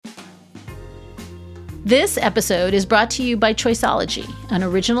This episode is brought to you by Choiceology, an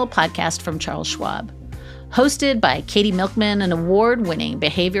original podcast from Charles Schwab. Hosted by Katie Milkman, an award-winning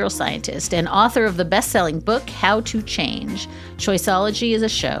behavioral scientist and author of the best-selling book, How to Change, Choiceology is a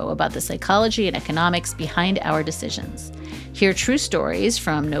show about the psychology and economics behind our decisions. Hear true stories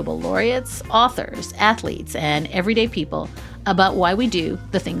from Nobel laureates, authors, athletes, and everyday people about why we do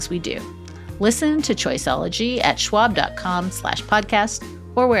the things we do. Listen to Choiceology at schwab.com/podcast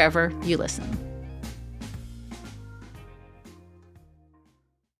or wherever you listen.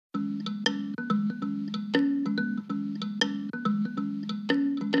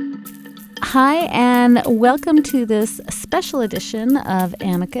 Hi, and welcome to this special edition of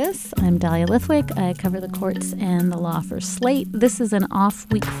Amicus. I'm Dahlia Lithwick. I cover the courts and the law for Slate. This is an off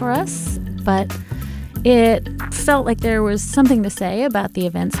week for us, but it felt like there was something to say about the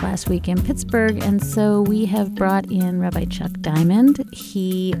events last week in Pittsburgh, and so we have brought in Rabbi Chuck Diamond.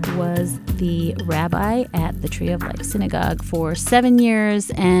 He was the rabbi at the Tree of Life Synagogue for 7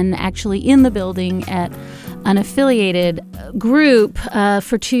 years and actually in the building at an affiliated group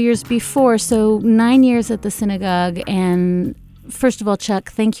for 2 years before, so 9 years at the synagogue. And first of all,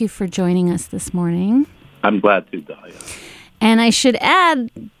 Chuck, thank you for joining us this morning. I'm glad to, Dahlia. And I should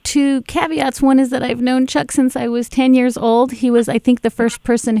add two caveats. One is that I've known Chuck since I was 10 years old. He was, I think, the first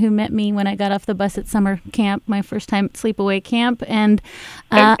person who met me when I got off the bus at summer camp, my first time at sleepaway camp. And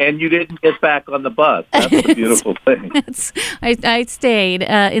you didn't get back on the bus. That's a beautiful thing. I stayed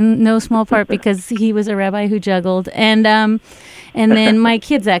in no small part because he was a rabbi who juggled. And then my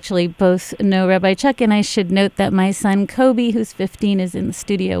kids actually both know Rabbi Chuck. And I should note that my son, Kobe, who's 15, is in the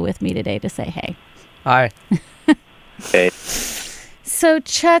studio with me today to say hey. Hi. Okay. So,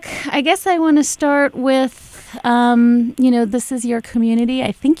 Chuck, I guess I want to start with, this is your community.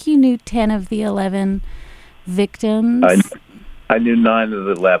 I think you knew 10 of the 11 victims. I knew 9 of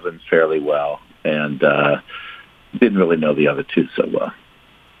the 11 fairly well, and didn't really know the other 2 so well.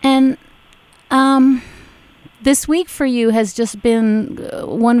 And this week for you has just been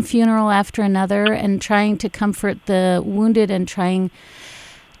one funeral after another, and trying to comfort the wounded and trying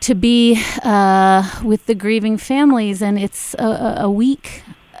to be with the grieving families. And it's a week.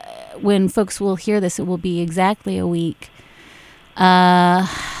 When folks will hear this, it will be exactly a week. And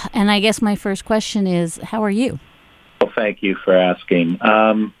I guess my first question is, how are you? Well, thank you for asking.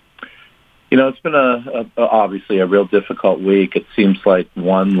 It's been obviously a real difficult week. It seems like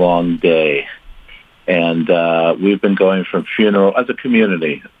one long day. And we've been going from funeral, as a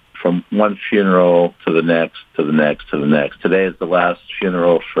community, from one funeral to the next, to the next, to the next. Today is the last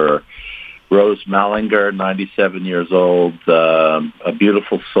funeral for Rose Mallinger, 97 years old, a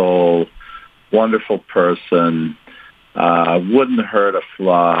beautiful soul, wonderful person, wouldn't hurt a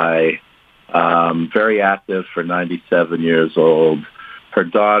fly, very active for 97 years old. Her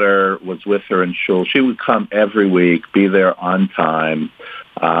daughter was with her in shul. She would come every week, be there on time.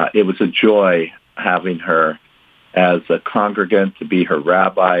 It was a joy having her as a congregant, to be her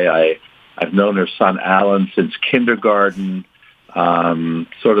rabbi. I've known her son Alan since kindergarten,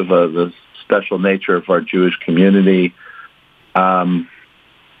 sort of the special nature of our Jewish community.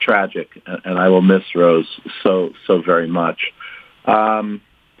 Tragic, and I will miss Rose so very much. I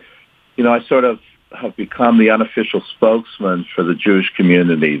sort of have become the unofficial spokesman for the Jewish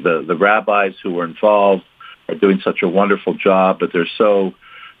community. The rabbis who were involved are doing such a wonderful job, but they're so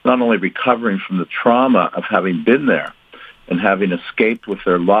not only recovering from the trauma of having been there and having escaped with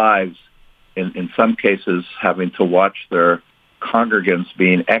their lives, in some cases having to watch their congregants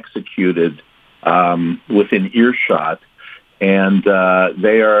being executed within earshot. And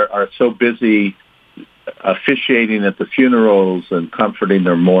they are so busy officiating at the funerals and comforting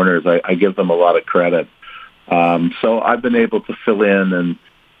their mourners. I give them a lot of credit. So I've been able to fill in, and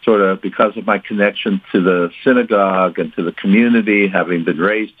sort of because of my connection to the synagogue and to the community, having been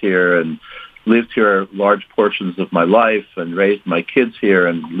raised here and lived here large portions of my life and raised my kids here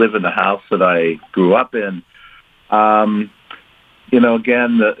and live in the house that I grew up in.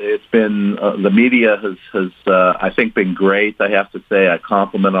 It's been, the media has I think, been great. I have to say, I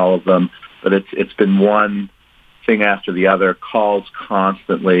compliment all of them, but it's been one thing after the other, calls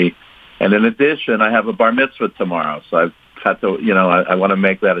constantly. And in addition, I have a bar mitzvah tomorrow, so I've had to, I want to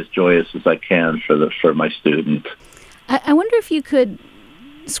make that as joyous as I can for my student. I wonder if you could,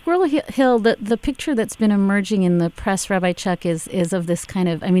 Squirrel Hill, the picture that's been emerging in the press, Rabbi Chuck, is of this kind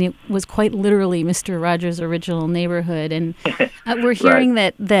of, it was quite literally Mr. Rogers' original neighborhood. And we're hearing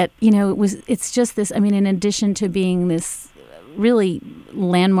right. that it's just this, in addition to being this really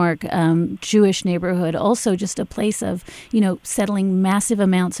landmark Jewish neighborhood, also just a place of, settling massive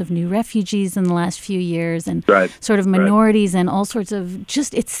amounts of new refugees in the last few years, and sort of minorities and all sorts of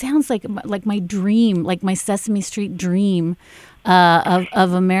it sounds like my dream, like my Sesame Street dream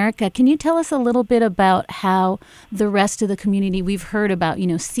of America. Can you tell us a little bit about how the rest of the community, we've heard about,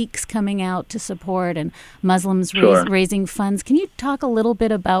 Sikhs coming out to support and Muslims raising funds. Can you talk a little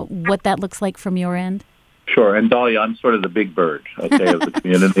bit about what that looks like from your end? Sure. And Dahlia, I'm sort of the big bird, of the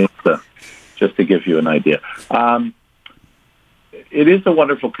community, so just to give you an idea. It is a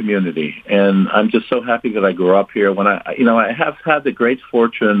wonderful community, and I'm just so happy that I grew up here. When I have had the great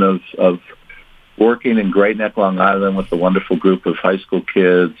fortune of working in Great Neck, Long Island with a wonderful group of high school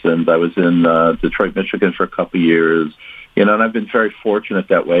kids, and I was in Detroit, Michigan for a couple of years, and I've been very fortunate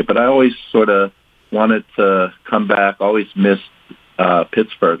that way. But I always sort of wanted to come back, always missed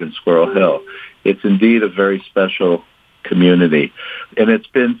Pittsburgh and Squirrel Hill. It's indeed a very special community, and it's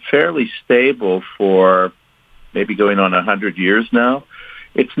been fairly stable for maybe going on 100 years now.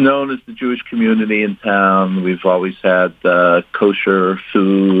 It's known as the Jewish community in town. We've always had kosher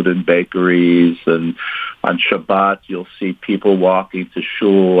food and bakeries, and on Shabbat you'll see people walking to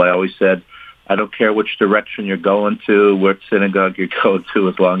shul. I always said, I don't care which direction you're going to, what synagogue you're going to,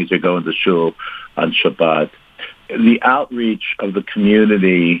 as long as you're going to shul on Shabbat. The outreach of the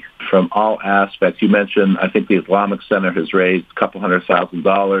community from all aspects, you mentioned, I think the Islamic Center has raised a couple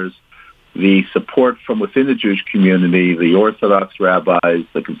 $100,000. The support from within the Jewish community, the Orthodox rabbis,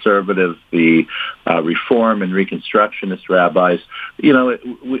 the conservative, the Reform and Reconstructionist rabbis. We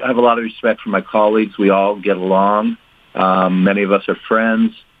have a lot of respect for my colleagues. We all get along. Many of us are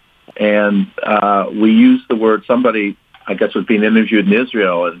friends. And we use the word, somebody, I guess, was being interviewed in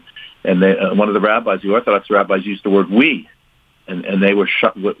Israel, and one of the rabbis, the Orthodox rabbis, used the word we. And they were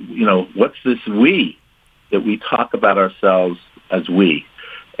shocked, what's this we, that we talk about ourselves as we?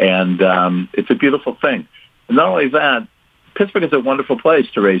 And it's a beautiful thing. And not only that, Pittsburgh is a wonderful place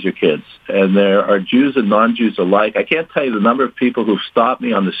to raise your kids. And there are Jews and non-Jews alike. I can't tell you the number of people who've stopped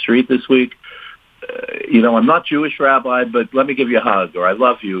me on the street this week. I'm not Jewish, Rabbi, but let me give you a hug, or I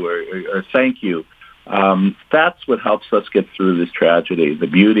love you, or thank you. That's what helps us get through this tragedy, the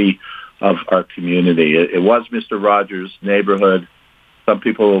beauty of our community. It was Mr. Rogers' neighborhood. Some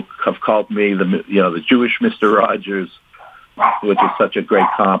people have called me the Jewish Mr. Rogers, which is such a great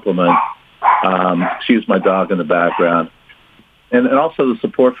compliment. Excuse my dog in the background. And also the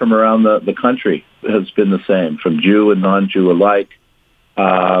support from around the country has been the same, from Jew and non-Jew alike,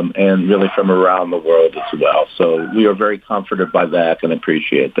 and really from around the world as well. So we are very comforted by that and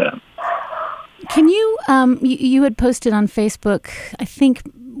appreciate that. Can you, you had posted on Facebook, I think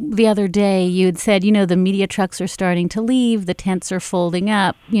the other day, you had said, the media trucks are starting to leave, the tents are folding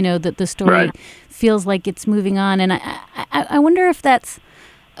up, that the story feels like it's moving on. And I wonder if that's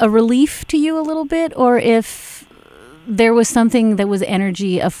a relief to you a little bit, or if there was something that was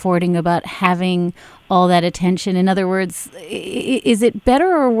energy affording about having all that attention. In other words, is it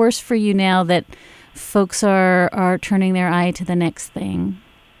better or worse for you now that folks are turning their eye to the next thing?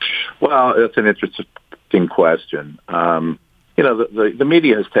 Well, it's an interesting question. The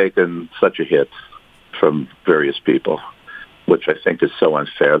media has taken such a hit from various people, which I think is so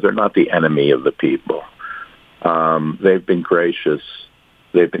unfair. They're not the enemy of the people. They've been gracious.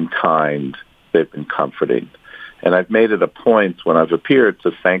 They've been kind. They've been comforting. And I've made it a point when I've appeared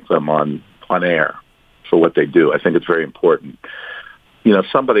to thank them on air for what they do. I think it's very important.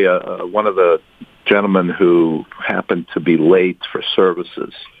 Somebody, one of the gentlemen who happened to be late for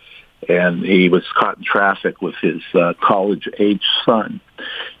services, and he was caught in traffic with his college-age son.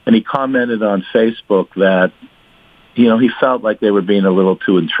 And he commented on Facebook that, he felt like they were being a little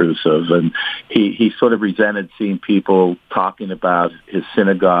too intrusive. And he sort of resented seeing people talking about his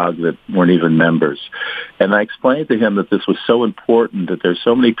synagogue that weren't even members. And I explained to him that this was so important, that there's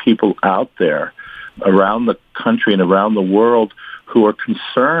so many people out there around the country and around the world who are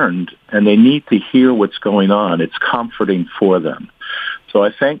concerned, and they need to hear what's going on. It's comforting for them. So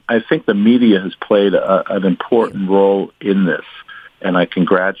I think the media has played an important role in this, and I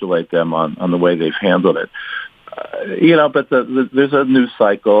congratulate them on the way they've handled it. But there's a news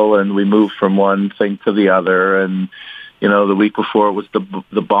cycle, and we move from one thing to the other. And the week before it was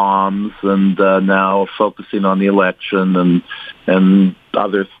the bombs, and now focusing on the election and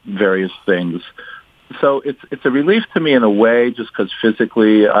other various things. So it's a relief to me in a way, just because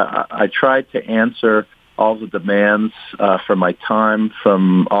physically I tried to answer all the demands for my time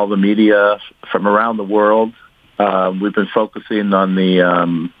from all the media from around the world. We've been focusing on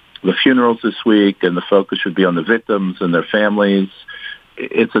the funerals this week, and the focus should be on the victims and their families.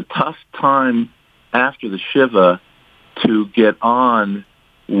 It's a tough time after the Shiva to get on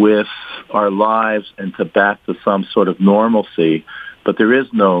with our lives and to back to some sort of normalcy. But there is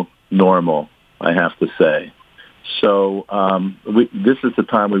no normal, I have to say. So this is the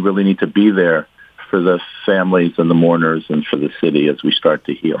time we really need to be there for the families and the mourners and for the city as we start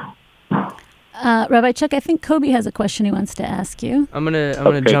to heal. Rabbi Chuck, I think Kobe has a question he wants to ask you. I'm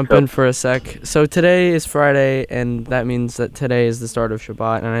gonna jump in for a sec. So today is Friday, and that means that today is the start of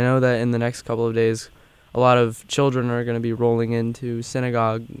Shabbat. And I know that in the next couple of days, a lot of children are going to be rolling into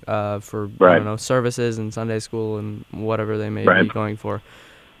synagogue for right. I don't know, services and Sunday school and whatever they may be going for.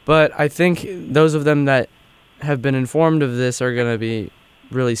 But I think those of them that have been informed of this are going to be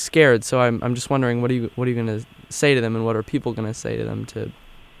really scared. So I'm just wondering, what are you going to say to them, and what are people going to say to them to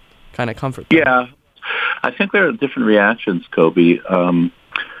kind of comfort them? Yeah, I think there are different reactions, Kobe.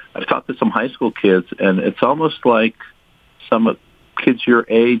 I've talked to some high school kids, and it's almost like some kids your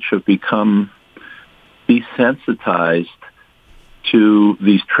age have become desensitized to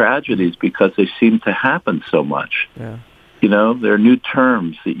these tragedies because they seem to happen so much. Yeah. You know, there are new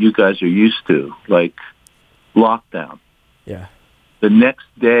terms that you guys are used to, like lockdown. Yeah. The next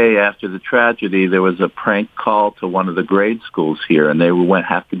day after the tragedy, there was a prank call to one of the grade schools here, and they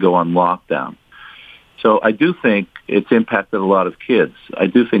have to go on lockdown. So I do think it's impacted a lot of kids. I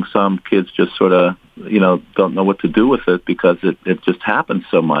do think some kids just sort of, don't know what to do with it because it just happens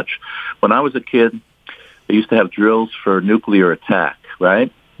so much. When I was a kid, they used to have drills for nuclear attack,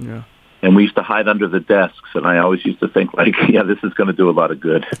 right? Yeah. And we used to hide under the desks, and I always used to think, like, yeah, this is going to do a lot of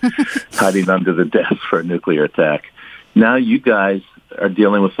good, hiding under the desk for a nuclear attack. Now you guys are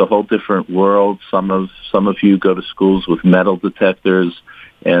dealing with a whole different world. Some of you go to schools with metal detectors,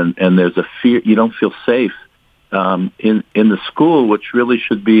 and there's a fear. You don't feel safe in the school, which really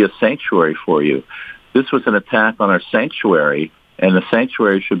should be a sanctuary for you. This was an attack on our sanctuary, and the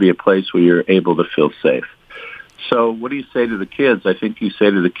sanctuary should be a place where you're able to feel safe. So what do you say to the kids? I think you say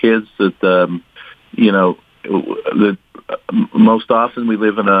to the kids that, that most often we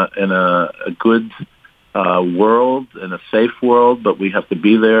live in a good world, in a safe world, but we have to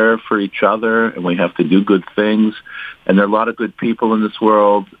be there for each other, and we have to do good things. And there are a lot of good people in this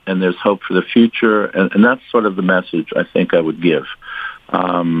world, and there's hope for the future. And that's sort of the message I think I would give.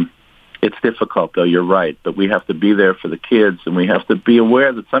 It's difficult, though, you're right, but we have to be there for the kids, and we have to be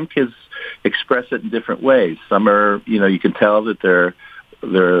aware that some kids express it in different ways. Some are, you can tell that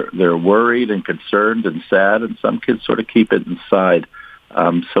they're worried and concerned and sad, and some kids sort of keep it inside.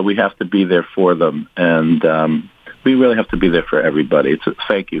 So we have to be there for them, and we really have to be there for everybody.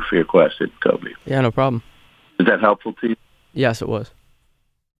 Thank you for your question, Kobe. Yeah, no problem. Is that helpful to you? Yes, it was.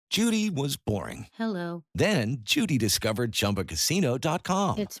 Judy was boring. Hello. Then Judy discovered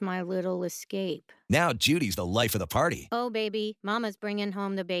ChumbaCasino.com. It's my little escape. Now Judy's the life of the party. Oh, baby, mama's bringing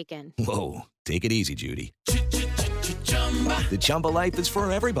home the bacon. Whoa, take it easy, Judy. The Chumba life is for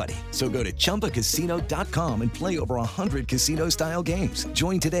everybody. So go to ChumbaCasino.com and play over 100 casino-style games.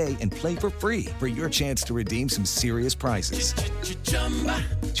 Join today and play for free for your chance to redeem some serious prizes.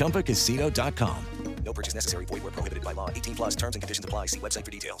 ChumbaCasino.com. No purchase necessary. Void where prohibited by law. 18 plus terms and conditions apply. See website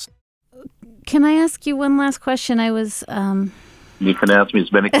for details. Can I ask you one last question? I was... You can ask me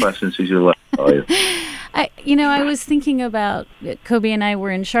as many questions as you like. I was thinking about, Kobe and I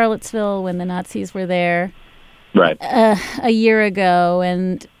were in Charlottesville when the Nazis were there. Right. A year ago.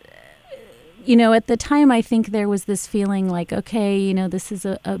 And, at the time, I think there was this feeling like, okay, this is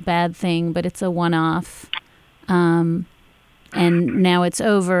a bad thing, but it's a one-off. And now it's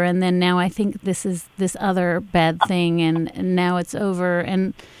over. And then now I think this is this other bad thing, and now it's over.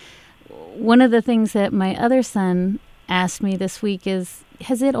 And one of the things that my other son asked me this week is,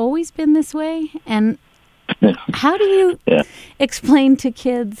 has it always been this way? And how do you explain to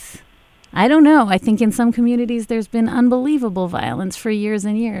kids? I don't know. I think in some communities there's been unbelievable violence for years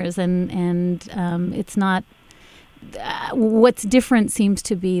and years, and it's not. What's different seems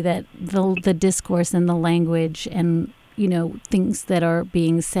to be that the discourse and the language and things that are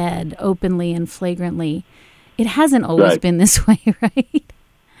being said openly and flagrantly, it hasn't always been this way, right?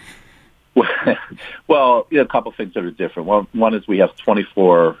 Well, a couple things that are different. One is we have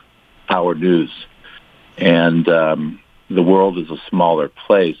 24-hour news, and the world is a smaller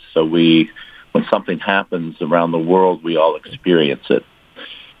place. So when something happens around the world, we all experience it,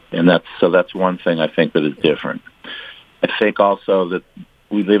 and that's one thing I think that is different. I think also that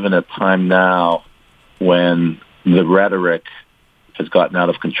we live in a time now when the rhetoric has gotten out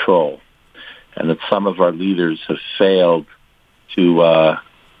of control, and that some of our leaders have failed to.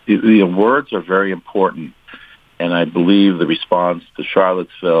 The words are very important, and I believe the response to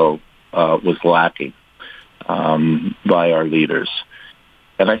Charlottesville was lacking by our leaders.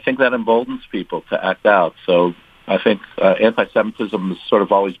 And I think that emboldens people to act out. So I think anti-Semitism has sort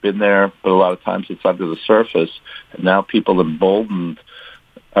of always been there, but a lot of times it's under the surface. And now people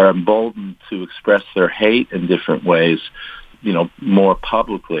are emboldened to express their hate in different ways, more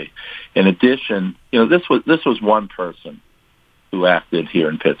publicly. In addition, this was one person who acted here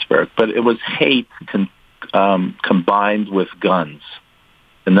in Pittsburgh, but it was hate combined with guns.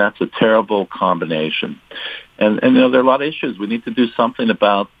 And that's a terrible combination. And there are a lot of issues. We need to do something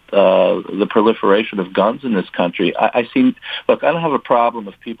about the proliferation of guns in this country. I don't have a problem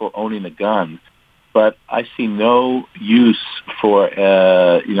with people owning a gun, but I see no use for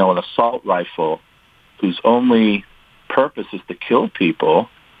an assault rifle whose only purpose is to kill people.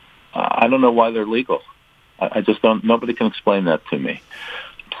 I don't know why they're legal. I just don't. Nobody can explain that to me.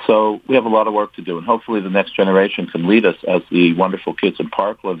 So we have a lot of work to do, and hopefully the next generation can lead us, as the wonderful kids in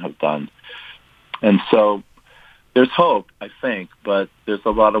Parkland have done. And so there's hope, I think, but there's a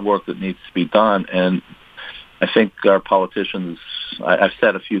lot of work that needs to be done. And I think our politicians, I've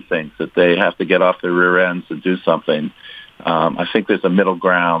said a few things, that they have to get off their rear ends and do something. I think there's a middle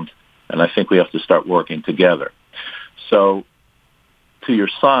ground, and I think we have to start working together. So to your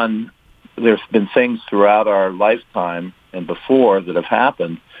son, there's been things throughout our lifetime and before that have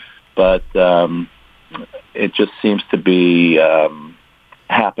happened, but it just seems to be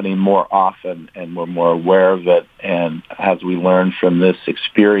happening more often, and we're more aware of it. And as we learn from this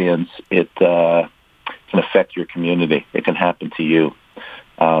experience, it can affect your community. It can happen to you.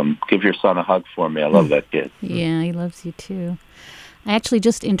 Give your son a hug for me. I love that kid. Yeah, he loves you too. I actually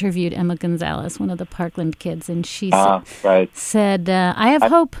just interviewed Emma Gonzalez, one of the Parkland kids, and she said, I have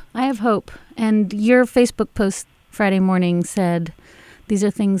hope. I have hope. And your Facebook post Friday morning said, these are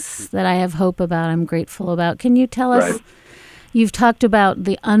things that I have hope about, I'm grateful about. Can you tell us, you've talked about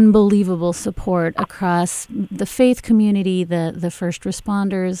the unbelievable support across the faith community, the first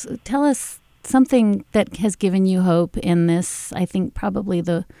responders. Tell us something that has given you hope in this, I think, probably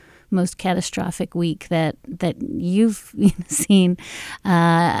the most catastrophic week that you've seen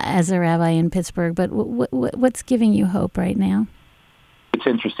as a rabbi in Pittsburgh. But what's giving you hope right now? It's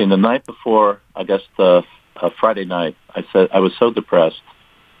interesting. The night before, I guess the Friday night, I said I was so depressed.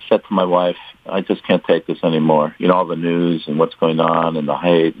 I said to my wife, I just can't take this anymore. All the news and what's going on, and the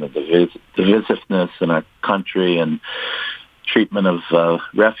hate and the divisiveness in our country, and treatment of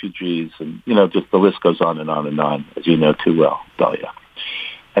refugees, and just the list goes on and on and on, as you know too well, Dahlia.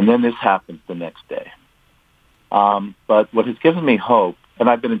 And then this happens the next day. But what has given me hope, and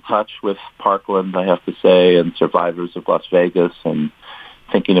I've been in touch with Parkland, I have to say, and survivors of Las Vegas, and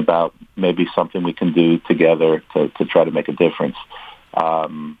thinking about maybe something we can do together to try to make a difference.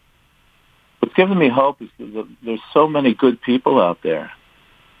 What's given me hope is that there's so many good people out there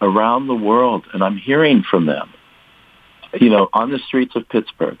around the world, and I'm hearing from them. On the streets of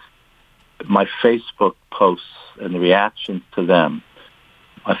Pittsburgh, my Facebook posts and the reactions to them,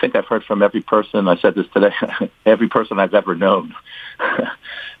 I think I've heard from every person, I said this today, every person I've ever known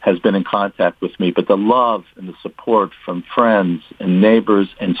has been in contact with me. But the love and the support from friends and neighbors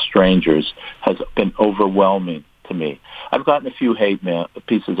and strangers has been overwhelming to me. I've gotten a few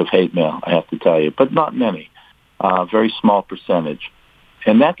pieces of hate mail, I have to tell you, but not many, very small percentage.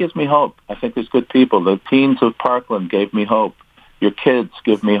 And that gives me hope. I think there's good people. The teens of Parkland gave me hope. Your kids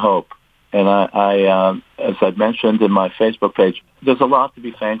give me hope. And I as I mentioned in my Facebook page, there's a lot to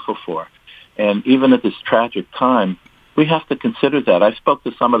be thankful for. And even at this tragic time, we have to consider that. I spoke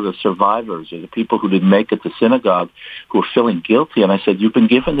to some of the survivors, or the people who didn't make it to synagogue, who are feeling guilty. And I said, you've been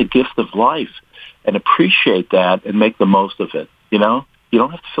given the gift of life, and appreciate that and make the most of it. You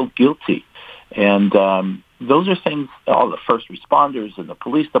don't have to feel guilty. And those are things, all the first responders and the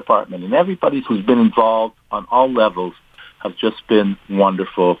police department and everybody who's been involved on all levels have just been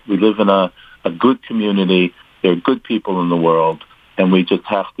wonderful. We live in a good community. There are good people in the world, and we just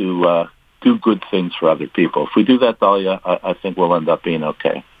have to do good things for other people. If we do that, Dahlia, I think we'll end up being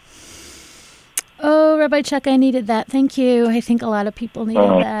okay. Oh, Rabbi Chuck, I needed that. Thank you. I think a lot of people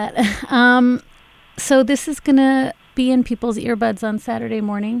needed that. So this is going to be in people's earbuds on Saturday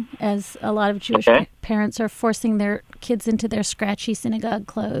morning, as a lot of Jewish parents are forcing their kids into their scratchy synagogue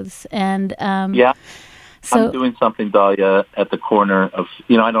clothes. And so, I'm doing something, Dahlia, at the corner of,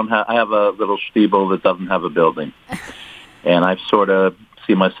 I have a little shtiebel that doesn't have a building. And I've sort of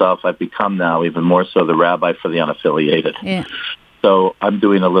see myself, I've become now even more so the rabbi for the unaffiliated. Yeah. So I'm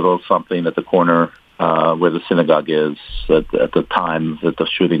doing a little something at the corner where the synagogue is at the time that the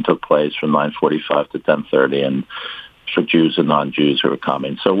shooting took place, from 9:45 to 10:30, and for Jews and non-Jews who are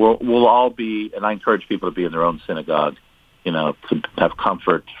coming. So we'll all be, and I encourage people to be in their own synagogue, to have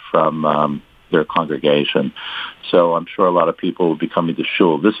comfort from their congregation. So I'm sure a lot of people will be coming to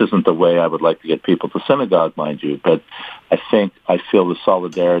shul. This isn't the way I would like to get people to synagogue, mind you, but I feel the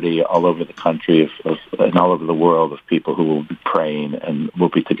solidarity all over the country and all over the world of people who will be praying and will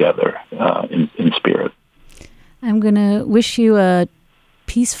be together in spirit. I'm going to wish you a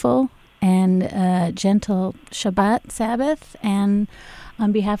peaceful and gentle Shabbat, Sabbath, and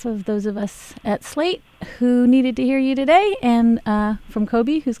on behalf of those of us at Slate who needed to hear you today, and from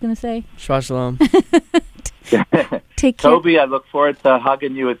Kobe, who's going to say Shabbat Shalom. Take care. Kobe, I look forward to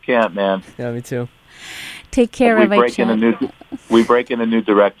hugging you at camp, man. Yeah, me too. Take care, we Rabbi break in a new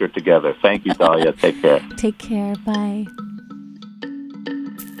director together. Thank you, Dahlia. Take care. Take care. Bye.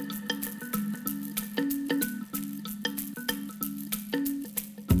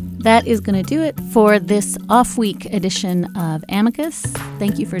 That is going to do it for this off-week edition of Amicus.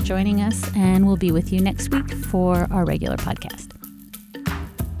 Thank you for joining us, and we'll be with you next week for our regular podcast.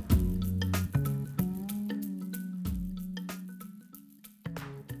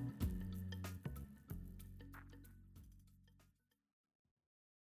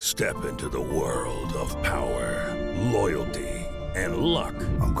 Step into the world of power, loyalty, and luck.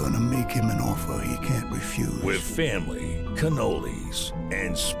 I'm gonna make him an offer he can't refuse. With family, cannolis,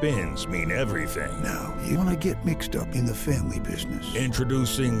 and spins mean everything. Now, you wanna get mixed up in the family business.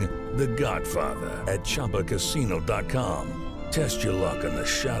 Introducing The Godfather at ChumbaCasino.com. Test your luck in the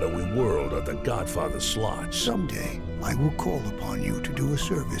shadowy world of The Godfather slot. Someday, I will call upon you to do a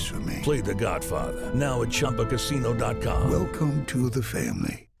service for me. Play The Godfather, now at ChumbaCasino.com. Welcome to the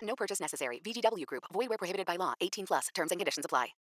family. No purchase necessary. VGW Group. Void where prohibited by law. 18+. Terms and conditions apply.